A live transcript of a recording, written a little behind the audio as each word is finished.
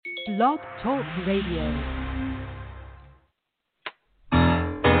Blog Talk Radio.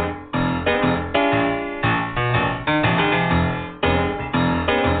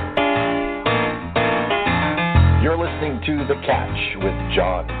 You're listening to The Catch with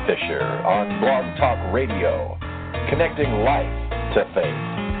John Fisher on Blog Talk Radio, connecting life to faith.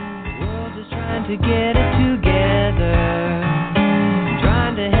 The world is trying to get it together,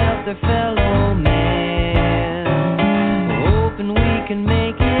 trying to help their fellow man, hoping we can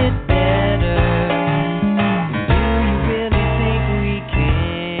make it better. Do you really think we can?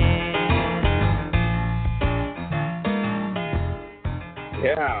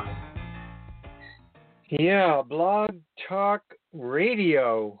 Yeah, Blog Talk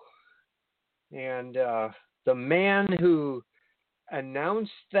Radio. And the man who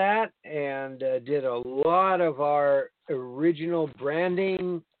announced that and did a lot of our original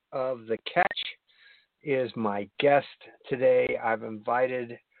branding of The Catch is my guest today. I've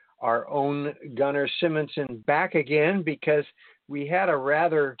invited our own Gunnar Simonsen back again because we had a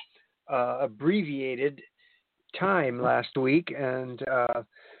rather abbreviated time last week, and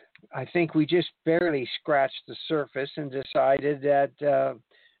I think we just barely scratched the surface and decided that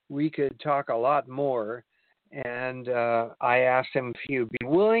we could talk a lot more. And I asked him if he would be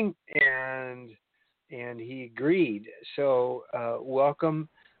willing, and he agreed. So welcome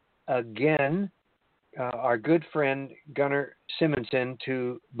again, our good friend Gunnar Simonsen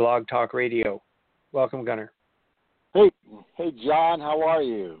to Blog Talk Radio. Welcome, Gunnar. Hey, John, how are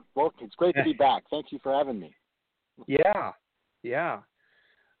you? Well, it's great to be back. Thank you for having me. Yeah.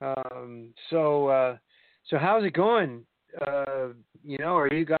 So how's it going? Are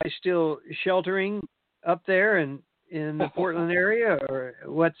you guys still sheltering up there in the Portland area, or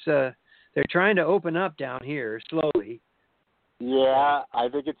what's? They're trying to open up down here slowly. Yeah, I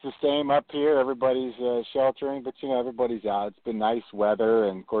think it's the same up here. Everybody's sheltering, but everybody's out. It's been nice weather,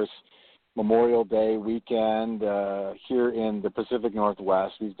 and of course, Memorial Day weekend here in the Pacific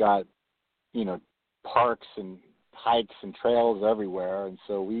Northwest. We've got parks and hikes and trails everywhere, and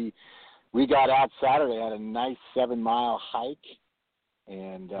so we got out Saturday, had a nice 7-mile hike,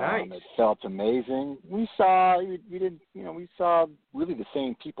 and nice. It felt amazing. We saw really the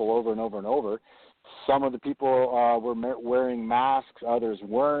same people over and over and over. Some of the people were wearing masks, others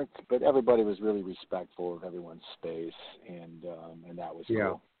weren't, but everybody was really respectful of everyone's space, and that was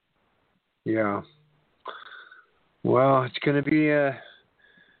cool. Yeah. Well, it's going to be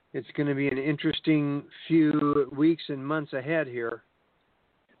an interesting few weeks and months ahead here.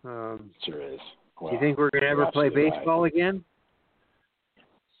 Sure is. Well, do you think we're going to ever play baseball again?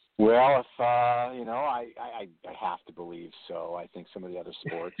 Well, if I have to believe so. I think some of the other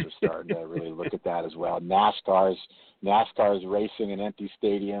sports are starting to really look at that as well. NASCAR's racing in empty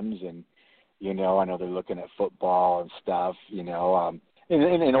stadiums, and I know they're looking at football and stuff. In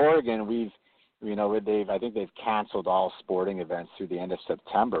Oregon, I think they've canceled all sporting events through the end of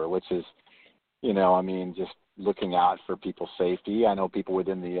September, which is, just looking out for people's safety. I know people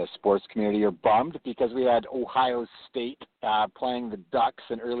within the sports community are bummed because we had Ohio State playing the Ducks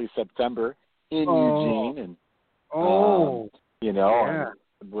in early September in Eugene, and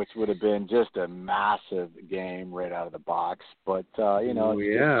which would have been just a massive game right out of the box. But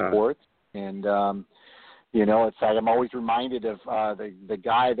it's just sports, and it's like I'm always reminded of the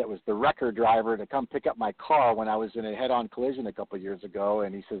guy that was the wrecker driver to come pick up my car when I was in a head-on collision a couple of years ago,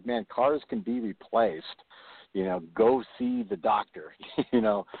 and he says, "Man, cars can be replaced. Go see the doctor." It's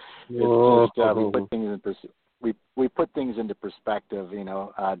just we put things into perspective.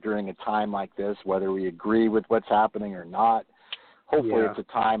 During a time like this, whether we agree with what's happening or not. Hopefully, it's a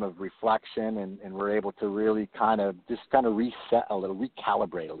time of reflection, and we're able to really kind of reset a little,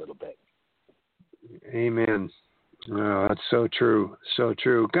 recalibrate a little bit. Amen. Oh, that's so true. So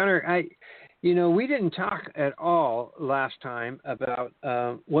true. Gunnar, we didn't talk at all last time about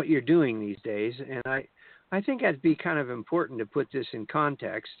what you're doing these days, and I think that'd be kind of important to put this in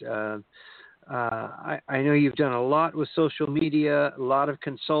context. I know you've done a lot with social media, a lot of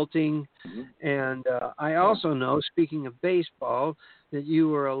consulting, and I also know, speaking of baseball, that you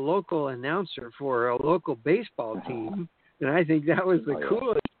were a local announcer for a local baseball team, and I think that was the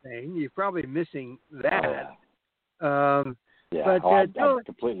coolest thing. You're probably missing that. I'm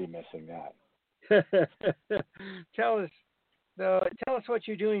completely missing that. Tell us what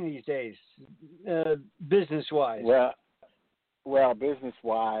you're doing these days, business-wise. Well,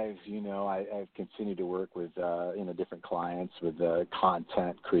 business-wise, I've continued to work with different clients with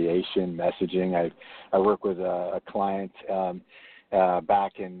content creation, messaging. I work with a client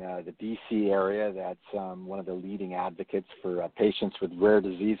back in the D.C. area that's one of the leading advocates for patients with rare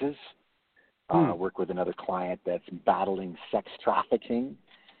diseases. Work with another client that's battling sex trafficking.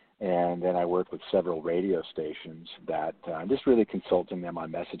 And then I worked with several radio stations that I'm just really consulting them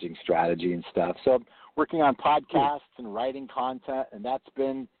on messaging strategy and stuff. So I'm working on podcasts and writing content, and that's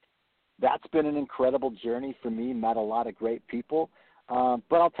been an incredible journey for me. Met a lot of great people.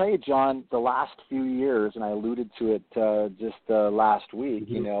 But I'll tell you, John, the last few years, and I alluded to it just last week,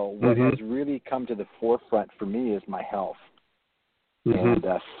 you know, what has really come to the forefront for me is my health and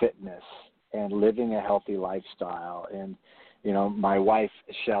fitness and living a healthy lifestyle. And, you know, my wife,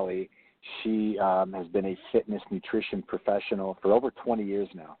 Shelly, she has been a fitness nutrition professional for over 20 years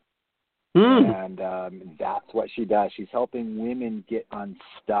now. And that's what she does. She's helping women get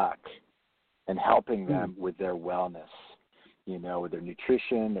unstuck and helping them with their wellness, you know, with their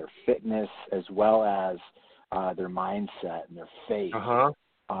nutrition, their fitness, as well as their mindset and their faith.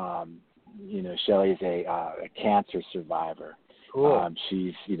 You know, Shelly's a cancer survivor. Cool.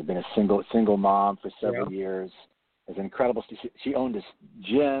 She's been a single mom for several years. Is incredible. She owned a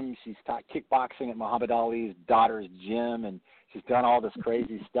gym. She's taught kickboxing at Muhammad Ali's daughter's gym, and she's done all this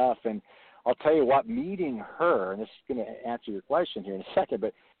crazy stuff. And I'll tell you what, meeting her, and this is going to answer your question here in a second,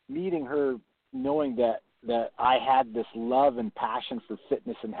 but meeting her, knowing that I had this love and passion for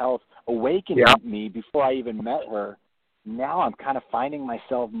fitness and health awakened me before I even met her. Now I'm kind of finding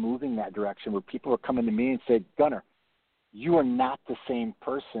myself moving that direction where people are coming to me and say, Gunnar, you are not the same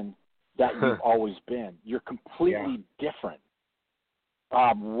person that you've always been. You're completely different.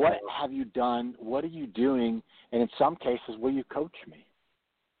 What have you done? What are you doing? And in some cases, will you coach me?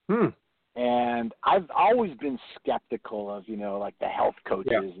 And I've always been skeptical of, you know, like the health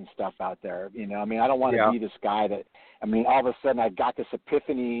coaches and stuff out there. You know, I mean, I don't want to be this guy that, I mean, all of a sudden I've got this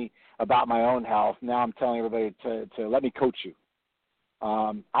epiphany about my own health. Now I'm telling everybody to let me coach you.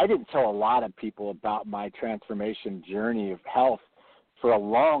 I didn't tell a lot of people about my transformation journey of health for a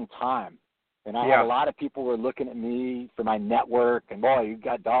long time. And I had a lot of people were looking at me for my network and, boy, you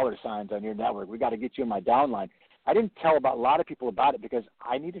got dollar signs on your network. We got to get you in my downline. I didn't tell a lot of people about it because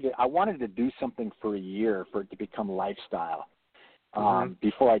I wanted to do something for a year for it to become lifestyle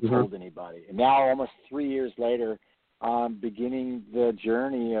before I told anybody. And now almost 3 years later, beginning the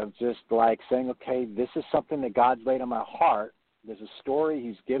journey of just like saying, okay, this is something that God's laid on my heart. There's a story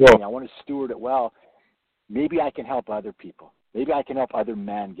he's given me. I want to steward it well. Maybe I can help other people. Maybe I can help other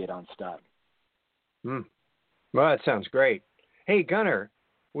men get unstuck. Well, that sounds great. Hey, Gunnar,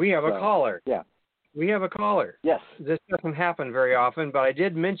 we have a caller. Yeah. We have a caller. Yes. This doesn't happen very often, but I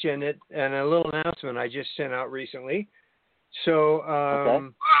did mention it in a little announcement I just sent out recently. So,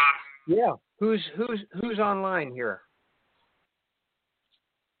 yeah, who's online here?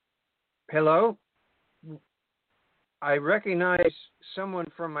 Hello? I recognize someone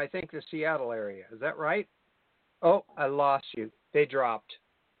from, I think, the Seattle area. Is that right? Oh, I lost you. They dropped.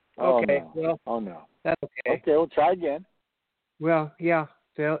 Okay. Oh, no. No. That's okay. Okay, we'll try again. Well, yeah,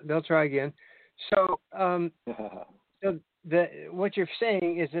 they'll try again. So, what you're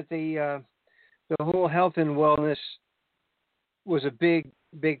saying is that the whole health and wellness was a big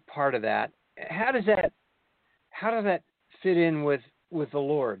part of that. How does that fit in with the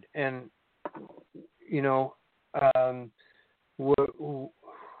Lord, and you know,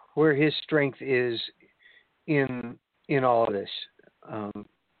 where His strength is in all of this?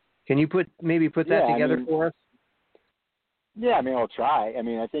 Can you put that together for us? Yeah, I mean, I'll try. I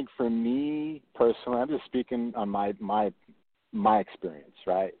mean, I think for me personally, I'm just speaking on my experience,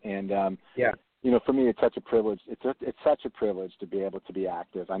 right? And you know, for me, it's such a privilege. It's such a privilege to be able to be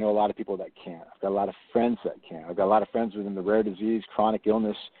active. I know a lot of people that can't. I've got a lot of friends that can't. I've got a lot of friends within the rare disease, chronic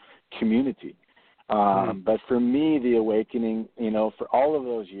illness community. But for me, the awakening, you know, for all of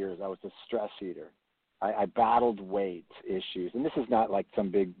those years, I was a stress eater. I battled weight issues, and this is not like some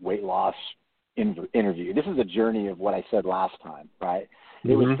big weight loss interview. This is a journey of what I said last time, right?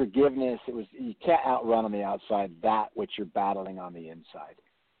 It was forgiveness. It was, you can't outrun on the outside that which you're battling on the inside.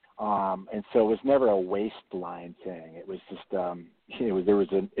 And so it was never a waistline thing. It was just,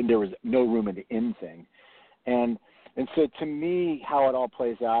 there was no room in the in thing. And so to me, how it all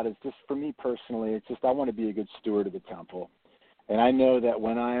plays out is just, for me personally, it's just, I want to be a good steward of the temple. And I know that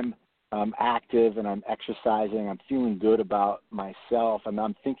when I'm active and I'm exercising, I'm feeling good about myself, and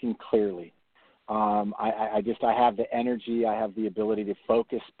I'm thinking clearly. I have the energy, I have the ability to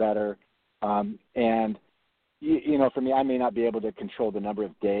focus better. And, you know, for me, I may not be able to control the number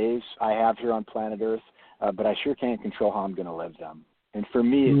of days I have here on planet Earth, but I sure can't control how I'm going to live them. And for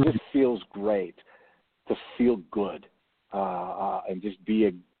me, it just feels great to feel good and just be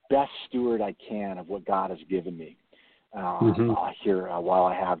a best steward I can of what God has given me here while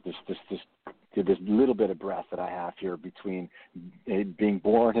I have this little bit of breath that I have here between being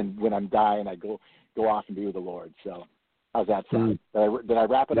born and when I'm dying, I go off and be with the Lord. So How's that sound? Did I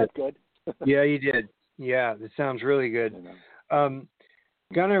wrap it up good? Yeah, you did. Yeah, that sounds really good.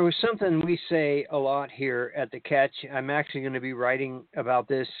 Gunnar, it was something we say a lot here at the Catch. I'm actually going to be writing about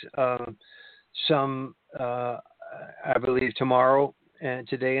this I believe tomorrow, and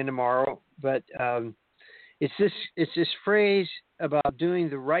today and tomorrow. But it's this phrase about doing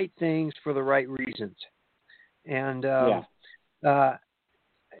the right things for the right reasons. And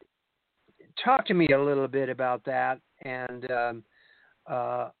talk to me a little bit about that, and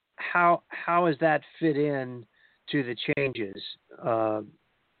how has that fit in to the changes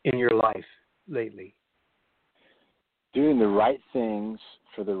in your life lately? Doing the right things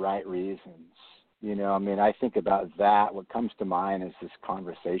for the right reasons. I think about that. What comes to mind is this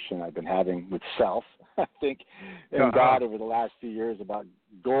conversation I've been having with self, I think, and God over the last few years about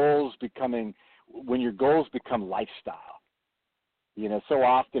goals when your goals become lifestyle. So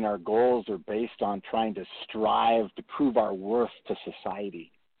often our goals are based on trying to strive to prove our worth to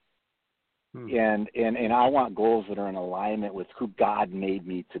society. And I want goals that are in alignment with who God made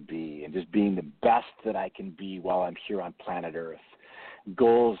me to be and just being the best that I can be while I'm here on planet Earth.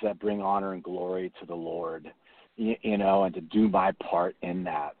 Goals that bring honor and glory to the Lord, and to do my part in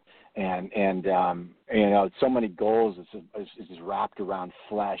that. And so many goals is just wrapped around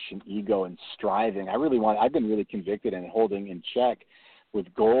flesh and ego and striving. I've been really convicted and holding in check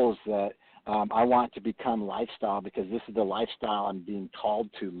with goals that I want to become lifestyle, because this is the lifestyle I'm being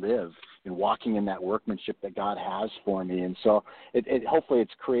called to live and walking in that workmanship that God has for me. And so hopefully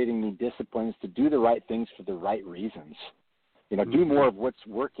it's creating me disciplines to do the right things for the right reasons. Do more of what's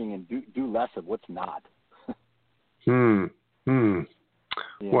working and do less of what's not.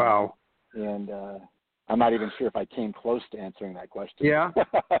 Wow. And I'm not even sure if I came close to answering that question. Yeah.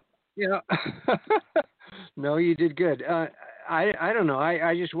 Yeah. No, you did good. I don't know.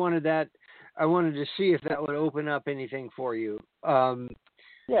 I just wanted that. I wanted to see if that would open up anything for you.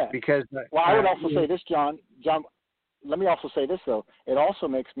 Because I would also say this, John. Let me also say this, though. It also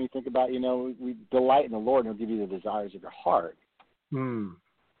makes me think about, we delight in the Lord, and He'll give you the desires of your heart. And,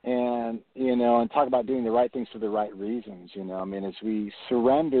 and talk about doing the right things for the right reasons, as we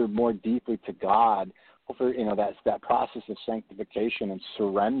surrender more deeply to God, hopefully, that's that process of sanctification and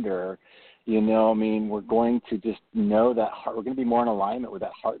surrender, we're going to just know that heart. We're going to be more in alignment with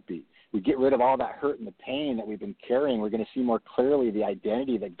that heartbeat. We get rid of all that hurt and the pain that we've been carrying. We're going to see more clearly the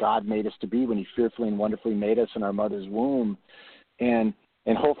identity that God made us to be when He fearfully and wonderfully made us in our mother's womb. And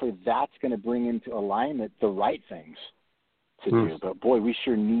hopefully that's going to bring into alignment the right things to do. But, boy, we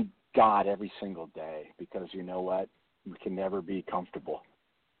sure need God every single day, because you know what? We can never be comfortable.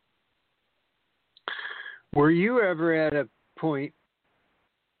 Were you ever at a point,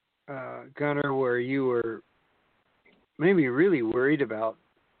 Gunnar, where you were maybe really worried about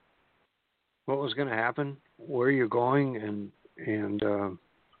what was going to happen, where you're going, and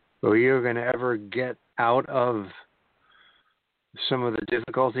were you going to ever get out of some of the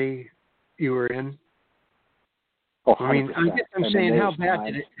difficulty you were in? Oh, I'm saying, how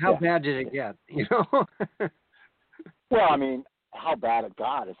bad did it get? Well, how bad it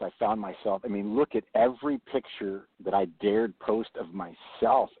got is I found myself. Look at every picture that I dared post of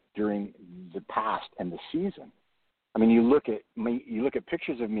myself during the past and the season. You look at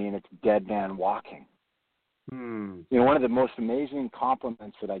pictures of me, and it's dead man walking. One of the most amazing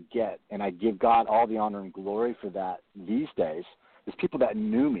compliments that I get, and I give God all the honor and glory for that these days, is people that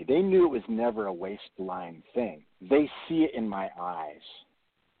knew me. They knew it was never a waistline thing. They see it in my eyes.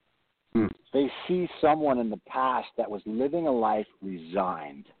 They see someone in the past that was living a life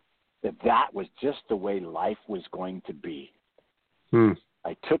resigned, that was just the way life was going to be.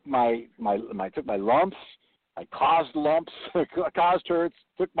 I took my lumps. I caused lumps, caused hurts,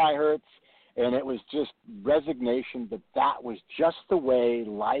 took my hurts, and it was just resignation that was just the way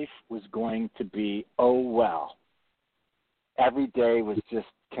life was going to be. Oh, well. Every day was just,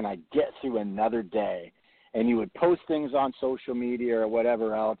 can I get through another day? And you would post things on social media or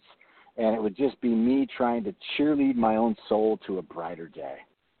whatever else, and it would just be me trying to cheerlead my own soul to a brighter day.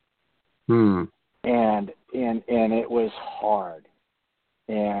 And it was hard.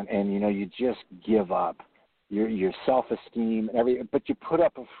 And you just give up. Your self-esteem, but you put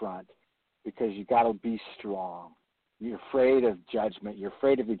up a front because you got to be strong. You're afraid of judgment. You're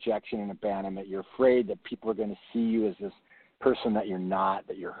afraid of rejection and abandonment. You're afraid that people are going to see you as this person that you're not,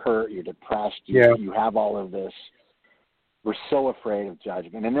 that you're hurt, you're depressed, you have all of this. We're so afraid of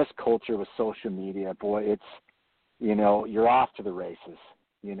judgment. In this culture with social media, boy, it's, you're off to the races.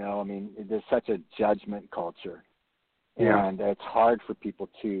 There's such a judgment culture. And it's hard for people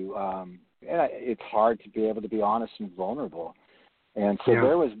to it's hard to be able to be honest and vulnerable. And so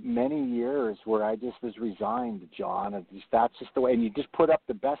there was many years where I just was resigned, John. That's just the way. And you just put up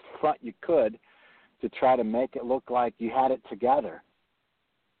the best front you could to try to make it look like you had it together.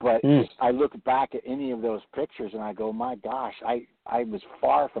 But I look back at any of those pictures and I go, my gosh, I was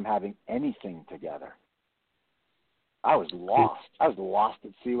far from having anything together. I was lost. I was lost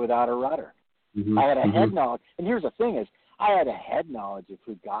at sea without a rudder. I had a head knowledge. And here's the thing is, I had a head knowledge of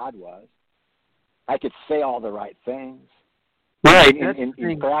who God was. I could say all the right things. Right. And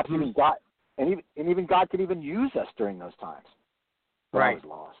perhaps even God, and even God could even use us during those times. But I was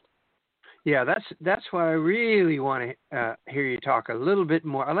lost. Yeah, that's why I really want to hear you talk a little bit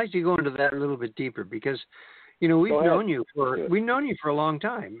more. I'd like to go into that a little bit deeper because, we've known you for a long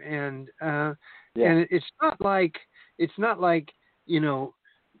time, and and it's not like you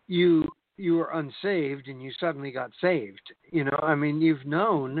were unsaved and you suddenly got saved. You've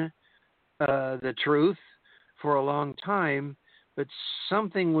known the truth for a long time, but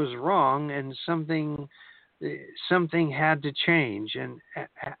something was wrong and something had to change. And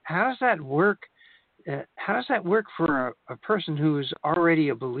how does that work? How does that work for a person who is already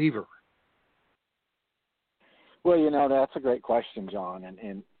a believer? Well, that's a great question, John,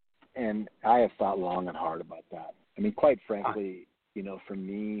 and I have thought long and hard about that. Quite frankly, for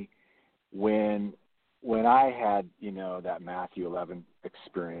me, when I had, that Matthew 11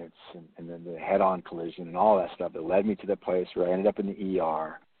 experience and then the head-on collision and all that stuff that led me to the place where I ended up in the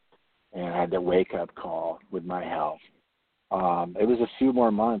ER and I had the wake-up call with my health, it was a few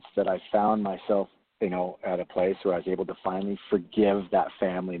more months that I found myself, at a place where I was able to finally forgive that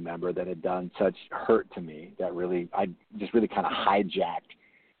family member that had done such hurt to me that really kind of hijacked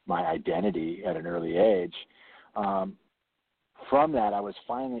my identity at an early age. From that, I was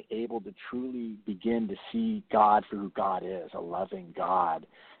finally able to truly begin to see God for who God is, a loving God.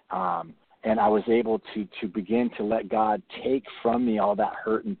 And I was able to begin to let God take from me all that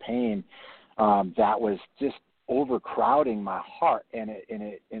hurt and pain that was just overcrowding my heart, and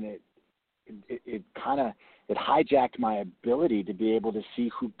it hijacked my ability to be able to see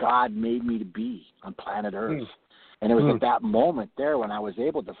who God made me to be on planet Earth. And it was at that moment there when I was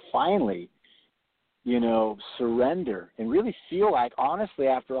able to finally, surrender and really feel like, honestly,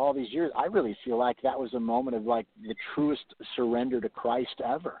 after all these years, I really feel like that was a moment of like the truest surrender to Christ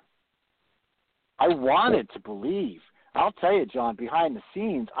ever. I wanted to believe. I'll tell you, John, behind the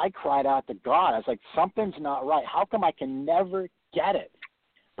scenes, I cried out to God. I was like, something's not right. How come I can never get it?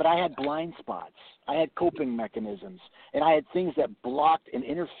 But I had blind spots. I had coping mechanisms. And I had things that blocked and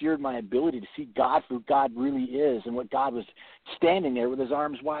interfered my ability to see God for who God really is and what God was standing there with his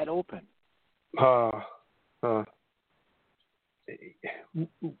arms wide open.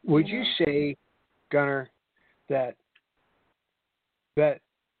 Would you say, Gunnar, that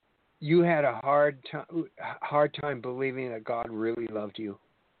you had a hard time believing that God really loved you?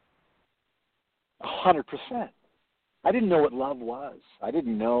 100%. I didn't know what love was. I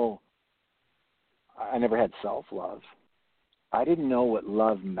never had self-love. I didn't know what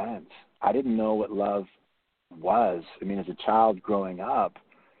love meant. I didn't know what love was. As a child growing up,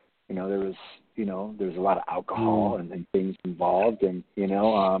 there was a lot of alcohol and things involved. And,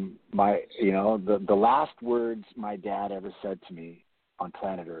 the last words my dad ever said to me on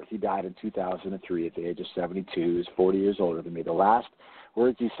planet Earth, he died in 2003 at the age of 72. He's 40 years older than me. The last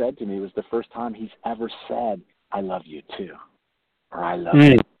words he said to me was the first time he's ever said, I love you too, or I love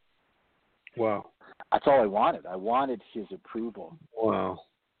you. Wow. That's all I wanted. I wanted his approval. Wow.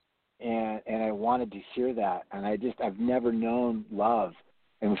 And I wanted to hear that. And I've never known love.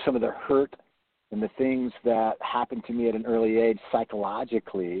 And with some of the hurt and the things that happened to me at an early age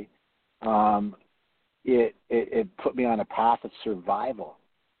psychologically, it put me on a path of survival.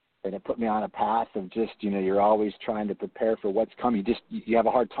 And it put me on a path of just, you're always trying to prepare for what's coming. You have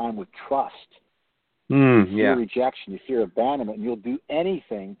a hard time with trust. You fear rejection, you fear abandonment, and you'll do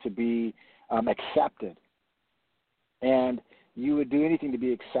anything to be accepted. And you would do anything to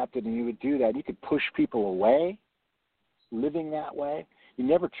be accepted, and you would do that. You could push people away, living that way. You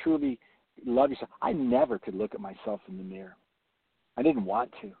never truly love yourself. I never could look at myself in the mirror. I didn't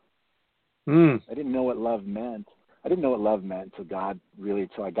want to. I didn't know what love meant. I didn't know what love meant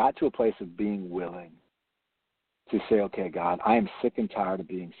until I got to a place of being willing to say, okay, God, I am sick and tired of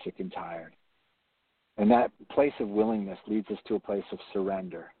being sick and tired. And that place of willingness leads us to a place of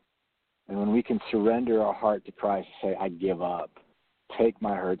surrender. And when we can surrender our heart to Christ and say, I give up, take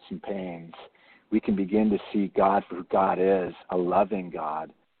my hurts and pains, we can begin to see God for who God is, a loving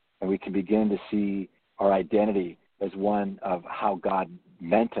God. And we can begin to see our identity as one of how God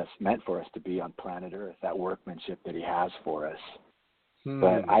meant for us to be on planet Earth, that workmanship that he has for us.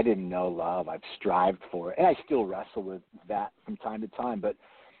 But I didn't know love. I've strived for it, and I still wrestle with that from time to time. But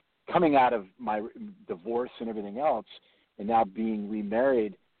coming out of my divorce and everything else, and now being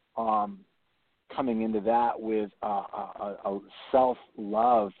remarried, coming into that with a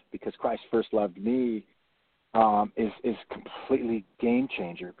self-love because Christ first loved me is completely game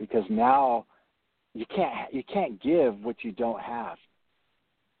changer. Because now you can't give what you don't have.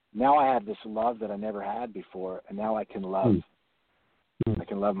 Now I have this love that I never had before, and now I can love. I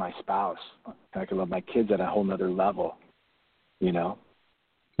can love my spouse. I can love my kids at a whole nother level. You know.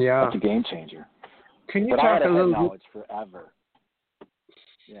 Yeah. That's a game changer. Can you but talk I had a little knowledge forever.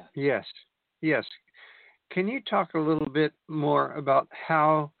 Yeah. Yes. Can you talk a little bit more about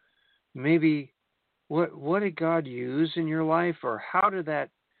how maybe what did God use in your life, or how did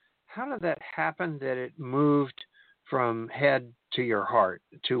that happen that it moved from head to your heart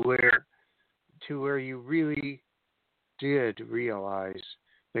to where you really did realize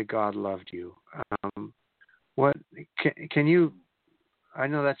that God loved you? What can you? I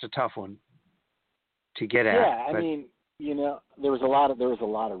know that's a tough one to get at. Yeah, I mean, you know, there was a lot of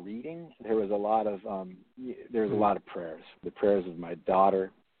reading. There was a lot of prayers. The prayers of my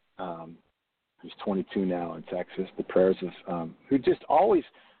daughter, who's 22 now in Texas. The prayers of who just always,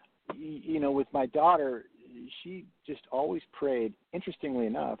 you know, with my daughter, she just always prayed. Interestingly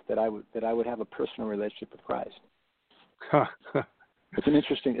enough, that I would have a personal relationship with Christ. It's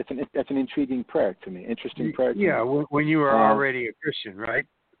an intriguing prayer to me. Interesting prayer. Yeah, when you were already a Christian, right?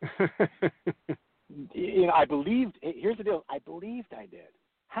 You know, I believed. Here's the deal. I believed I did.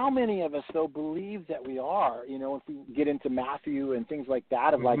 How many of us though believe that we are? You know, if we get into Matthew and things like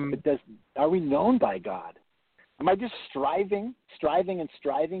that, of like, but are we known by God? Am I just striving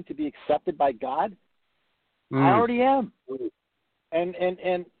to be accepted by God? I already am. And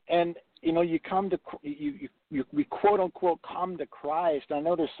you know, we quote unquote come to Christ. I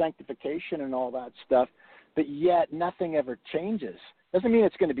know there's sanctification and all that stuff, but yet nothing ever changes. Doesn't mean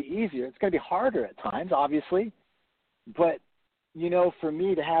it's going to be easier. It's going to be harder at times, obviously. But, you know, for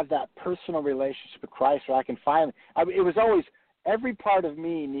me to have that personal relationship with Christ where I can finally, it was always every part of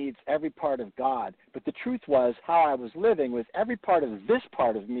me needs every part of God. But the truth was how I was living was every part of this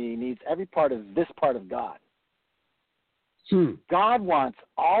part of me needs every part of this part of God. God wants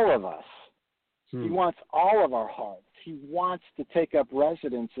all of us. He wants all of our hearts. He wants to take up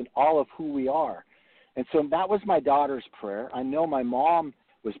residence in all of who we are. And so that was my daughter's prayer. I know my mom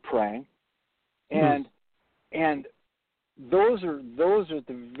was praying, and those are the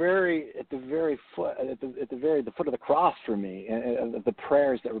foot of the cross for me, the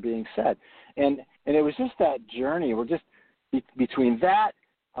prayers that were being said, and it was just that journey. We're just between that.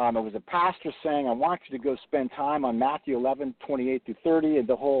 It was a pastor saying, "I want you to go spend time on Matthew 11:28-30, and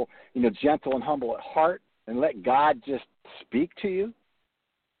the whole, you know, gentle and humble at heart, and let God just speak to you."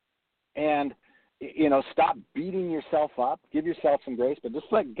 And you know, stop beating yourself up. Give yourself some grace, but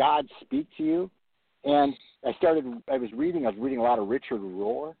just let God speak to you. And I was reading a lot of Richard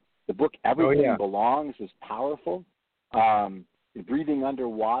Rohr. The book Everything Belongs is powerful. Breathing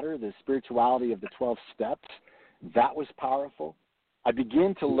Underwater, the spirituality of the 12 steps, that was powerful. I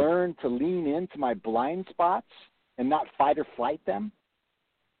began to learn to lean into my blind spots and not fight or flight them.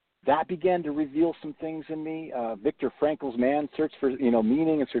 That began to reveal some things in me. Viktor Frankl's Man's Search for, you know,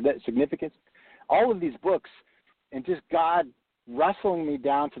 Meaning and Significance. All of these books, and just God wrestling me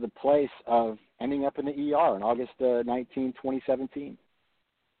down to the place of ending up in the ER on August 19, 2017.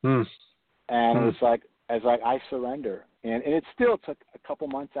 And it was like, I surrender. And it still took a couple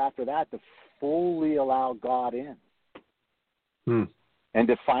months after that to fully allow God in. And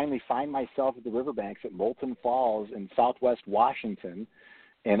to finally find myself at the riverbanks at Moulton Falls in southwest Washington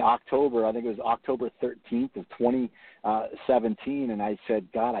in October. I think it was October 13th of 2017. And I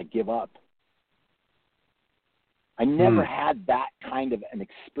said, God, I give up. I never had that kind of an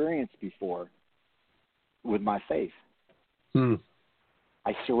experience before with my faith.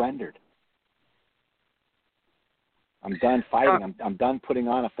 I surrendered. I'm done fighting. I'm done putting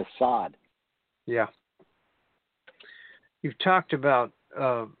on a facade. Yeah. You've talked about,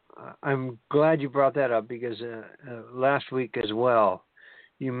 I'm glad you brought that up because last week as well,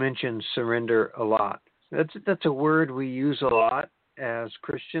 you mentioned surrender a lot. That's a word we use a lot as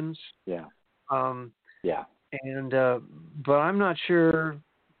Christians. Yeah. And but I'm not sure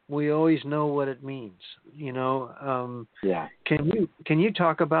we always know what it means. You know. Can you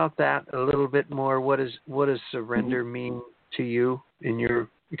talk about that a little bit more? What does surrender mean to you in your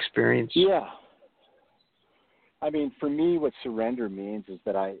experience? Yeah. I mean, for me, what surrender means is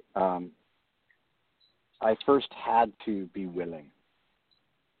that I first had to be willing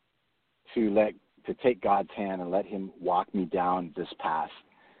to let to take God's hand and let him walk me down this path.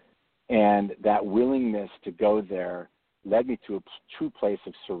 And that willingness to go there led me to a true place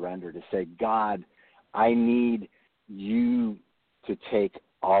of surrender, to say, God, I need you to take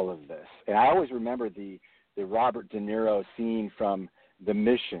all of this. And I always remember the Robert De Niro scene from The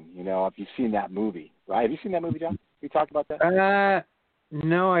Mission, if you've seen that movie, right? Have you seen that movie, John? We talked about that?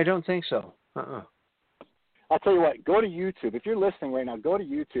 No, I don't think so. I'll tell you what, go to YouTube. If you're listening right now, go to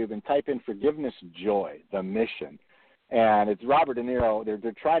YouTube and type in Forgiveness Joy, The Mission. And it's Robert De Niro.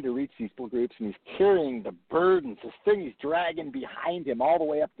 They're trying to reach these groups, and he's carrying the burdens, this thing he's dragging behind him all the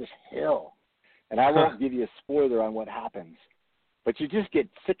way up this hill. And I won't give you a spoiler on what happens. But you just get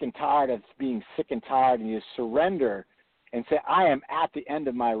sick and tired of being sick and tired, and you surrender and say, I am at the end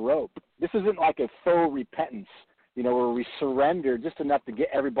of my rope. This isn't like a faux repentance, where we surrender just enough to get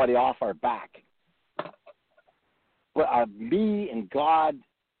everybody off our back. But me and God,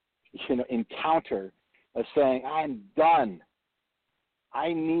 encounter of saying, I'm done.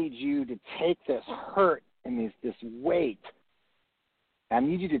 I need you to take this hurt and this weight. I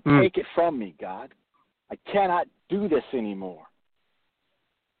need you to take it from me, God. I cannot do this anymore.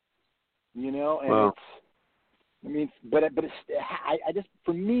 And wow. But it's, I just,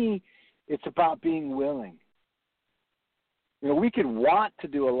 for me, it's about being willing. We could want to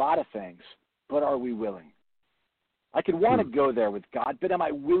do a lot of things, but are we willing? I could want to go there with God, but am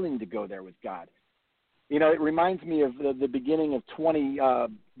I willing to go there with God? It reminds me of the beginning of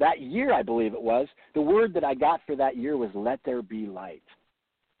that year, I believe it was. The word that I got for that year was let there be light.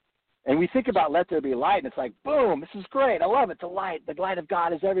 And we think about let there be light, and it's like, boom, this is great. I love it. The light of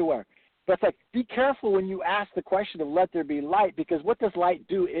God is everywhere. But it's like, be careful when you ask the question of let there be light, because what does light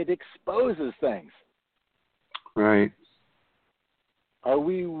do? It exposes things. Right. Are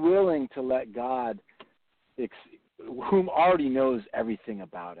we willing to let God, whom already knows everything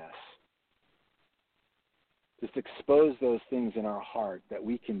about us, just expose those things in our heart that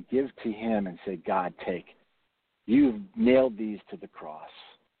we can give to him and say, God, take. You've nailed these to the cross.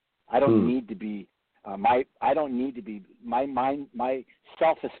 I don't need to be my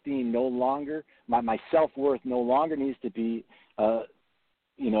self-esteem no longer, my self-worth no longer needs to be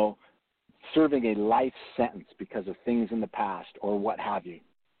serving a life sentence because of things in the past or what have you.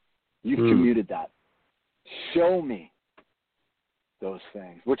 You've commuted that. Show me those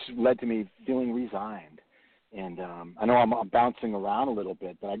things, which led to me feeling resigned. And I know I'm bouncing around a little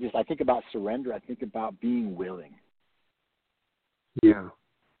bit, but I think about surrender. I think about being willing. Yeah,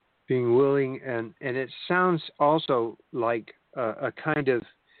 being willing, and it sounds also like a kind of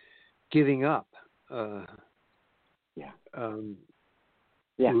giving up.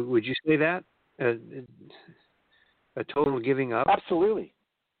 Yeah. Would you say that? A total giving up? Absolutely.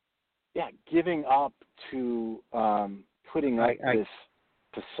 Yeah, giving up to putting up this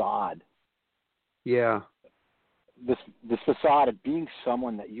facade. Yeah. This facade of being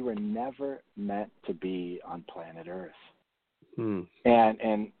someone that you were never meant to be on planet Earth. And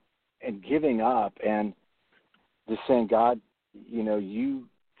giving up and just saying, God, you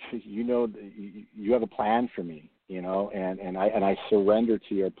have a plan for me, and I surrender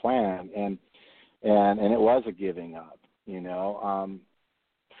to your plan, and it was a giving up,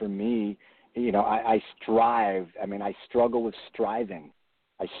 for me, I strive. I struggle with striving.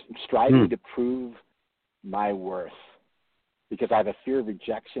 I'm striving to prove my worth because I have a fear of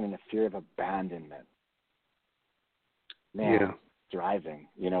rejection and a fear of abandonment. Striving.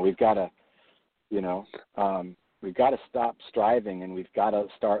 We've got to, stop striving, and we've got to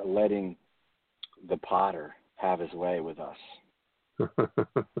start letting the potter have his way with us.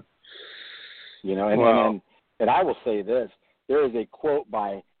 And I will say this: there is a quote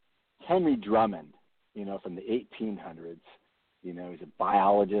by Henry Drummond, from the 1800s. He's a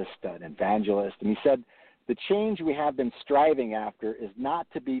biologist, an evangelist, and he said, "The change we have been striving after is not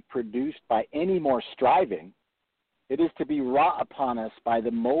to be produced by any more striving. It is to be wrought upon us by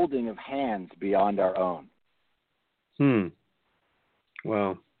the molding of hands beyond our own."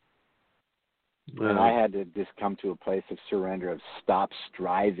 Wow. And I had to just come to a place of surrender, of stop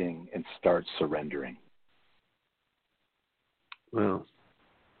striving and start surrendering. Well,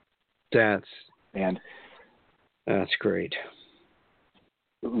 that's great.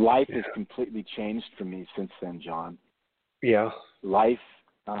 Life has completely changed for me since then, John. Yeah. Life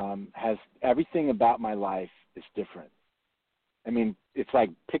has everything about my life is different. It's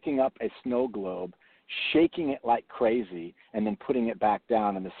like picking up a snow globe, shaking it like crazy, and then putting it back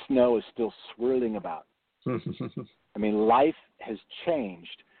down, and the snow is still swirling about. Life has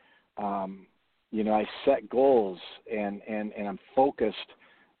changed. I set goals, and I'm focused,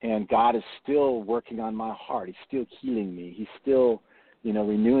 and God is still working on my heart. He's still healing me. He's still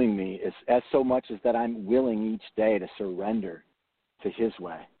renewing me is as so much as that I'm willing each day to surrender to his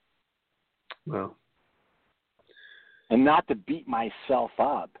way. Well, and not to beat myself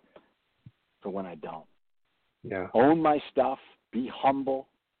up for when I don't. Yeah. Own my stuff, be humble,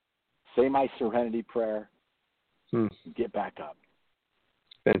 say my serenity prayer, get back up.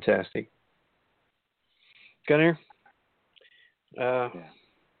 Fantastic. Gunnar,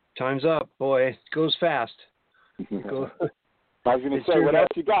 time's up. Boy, it goes fast. I was going to say, what else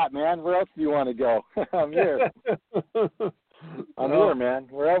you got, man? Where else do you want to go? I'm here. I'm here, man.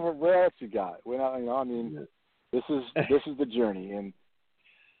 Where else you got? This is the journey, and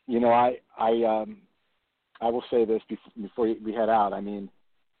I will say this before we head out.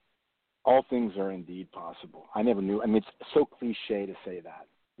 All things are indeed possible. I never knew. It's so cliche to say that.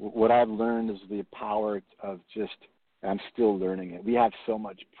 What I've learned is the power of just. I'm still learning it. We have so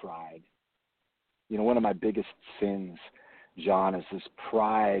much pride. One of my biggest sins, John, is this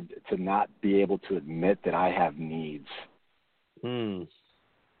pride to not be able to admit that I have needs. You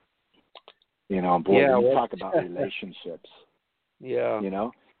talk about relationships. Yeah.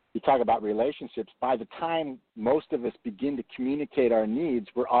 You talk about relationships. By the time most of us begin to communicate our needs,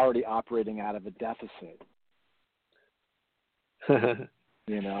 we're already operating out of a deficit. And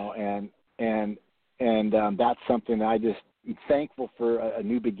that's something that I just am thankful for a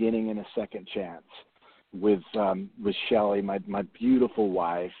new beginning and a second chance with Shelley, my beautiful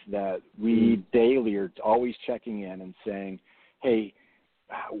wife, that we daily are always checking in and saying, hey,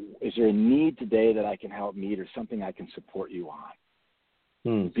 is there a need today that I can help meet or something I can support you on?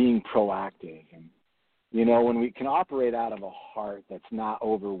 Being proactive. And, when we can operate out of a heart that's not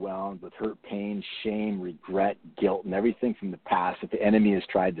overwhelmed with hurt, pain, shame, regret, guilt, and everything from the past that the enemy has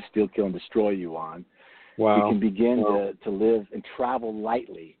tried to steal, kill, and destroy you on, we can begin to live and travel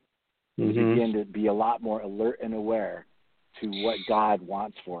lightly. We begin to be a lot more alert and aware to what God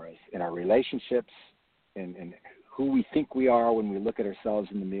wants for us in our relationships and who we think we are when we look at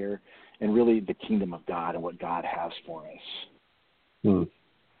ourselves in the mirror, and really the kingdom of God and what God has for us.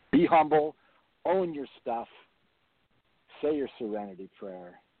 Be humble, own your stuff, say your serenity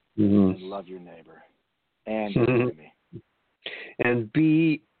prayer, and love your neighbor and your enemy. And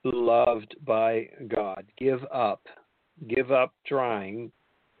be loved by God. Give up trying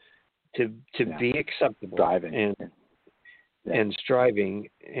to be acceptable, striving. and striving,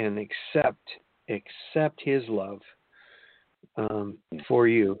 and accept his love for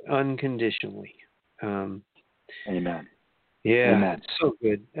you unconditionally. Amen. Yeah, Amen. That's so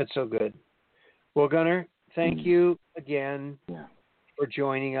good. That's so good. Well, Gunnar, thank you again for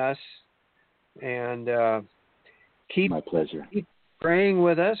joining us, and my pleasure. Keep praying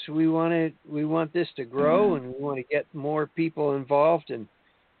with us. We want this to grow, and we want to get more people involved, and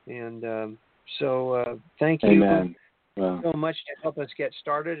so thank you so much to help us get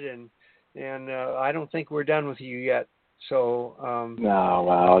started, and I don't think we're done with you yet. So no,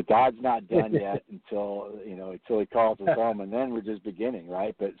 well, God's not done yet until he calls us home, and then we're just beginning,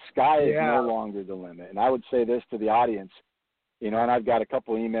 right? But sky is no longer the limit. And I would say this to the audience, and I've got a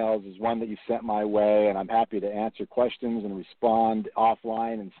couple emails. There's one that you sent my way, and I'm happy to answer questions and respond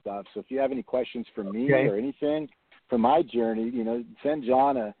offline and stuff. So if you have any questions for me or anything from my journey, send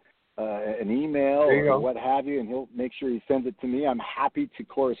John an email or what have you, and he'll make sure he sends it to me. I'm happy to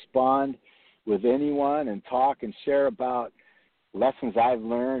correspond with anyone and talk and share about lessons I've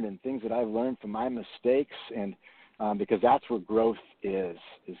learned and things that I've learned from my mistakes, and because that's where growth is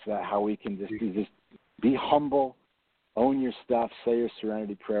that how we can just be humble, own your stuff, say your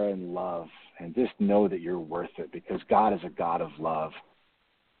serenity prayer, and love, and just know that you're worth it, because God is a God of love.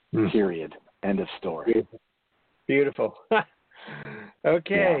 Period. End of story. Beautiful.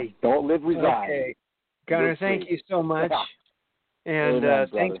 Okay. Yeah. Don't live resign. Okay. Gunnar, thank you so much. And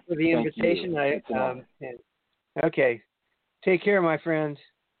thanks for the invitation. Okay. Take care, my friends.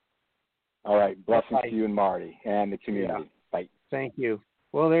 All right. Blessings to you and Marty and the community. Yeah. Bye. Thank you.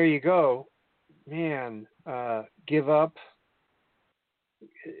 Well, there you go. Man, give up,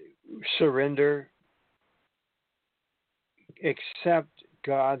 surrender, accept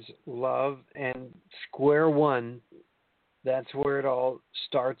God's love, and square one. That's where it all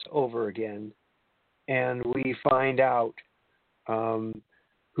starts over again. And we find out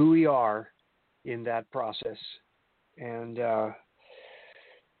who we are in that process. And,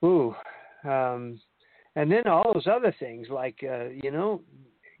 and then all those other things, like,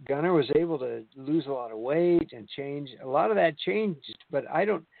 Gunnar was able to lose a lot of weight and change. A lot of that changed, but I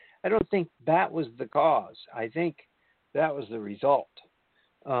don't think that was the cause. I think that was the result.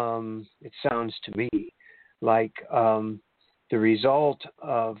 It sounds to me like the result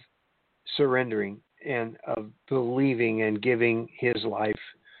of surrendering and of believing and giving his life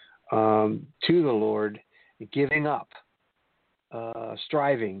to the Lord, giving up,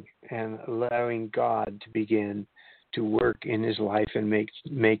 striving, and allowing God to begin to work in his life and make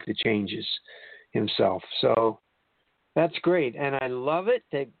the changes himself. So that's great, and I love it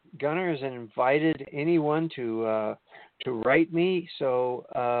that Gunnar has invited anyone to write me. So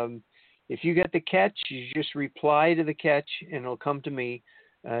if you get the catch, you just reply to the catch, and it'll come to me,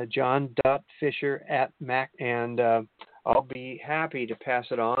 john.fisher@mac, and I'll be happy to pass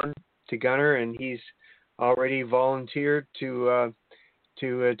it on to Gunnar, and he's already volunteered to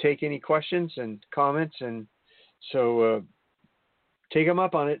take any questions and comments, and so take him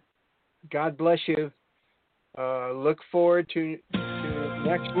up on it. God bless you. Look forward to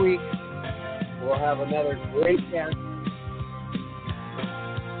next week. We'll have another great guest.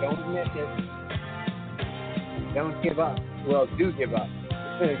 Don't miss it. Don't give up. Well, do give up.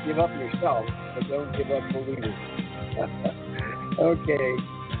 Give up yourself, but don't give up believers. Okay.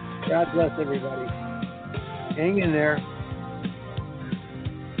 God bless everybody. Hang in there.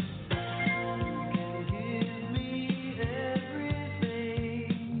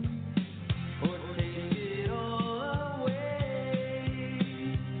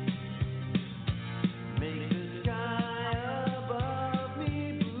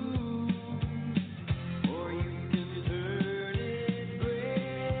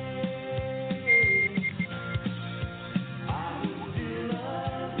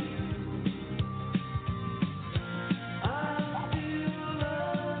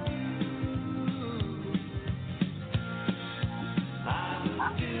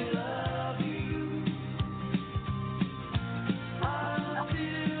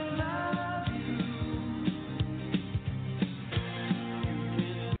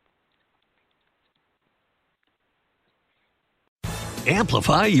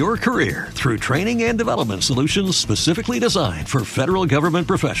 Amplify your career through training and development solutions specifically designed for federal government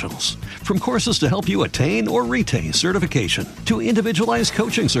professionals. From courses to help you attain or retain certification, to individualized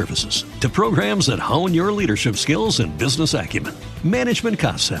coaching services, to programs that hone your leadership skills and business acumen, Management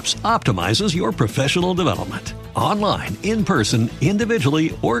Concepts optimizes your professional development. Online, in person,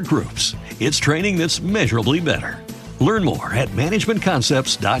 individually, or groups, it's training that's measurably better. Learn more at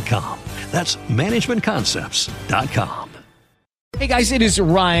managementconcepts.com. That's managementconcepts.com. Hey guys, it is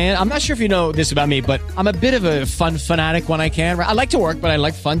Ryan. I'm not sure if you know this about me, but I'm a bit of a fun fanatic when I can. I like to work, but I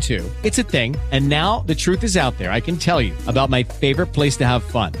like fun too. It's a thing. And now the truth is out there. I can tell you about my favorite place to have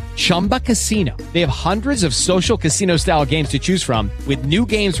fun. Chumba Casino. They have hundreds of social casino style games to choose from with new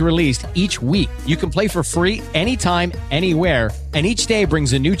games released each week. You can play for free anytime, anywhere. And each day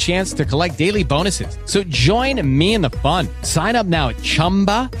brings a new chance to collect daily bonuses. So join me in the fun. Sign up now at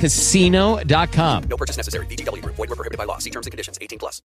ChumbaCasino.com. No purchase necessary. VGW Group. Void where prohibited by law. See terms and conditions. 18+.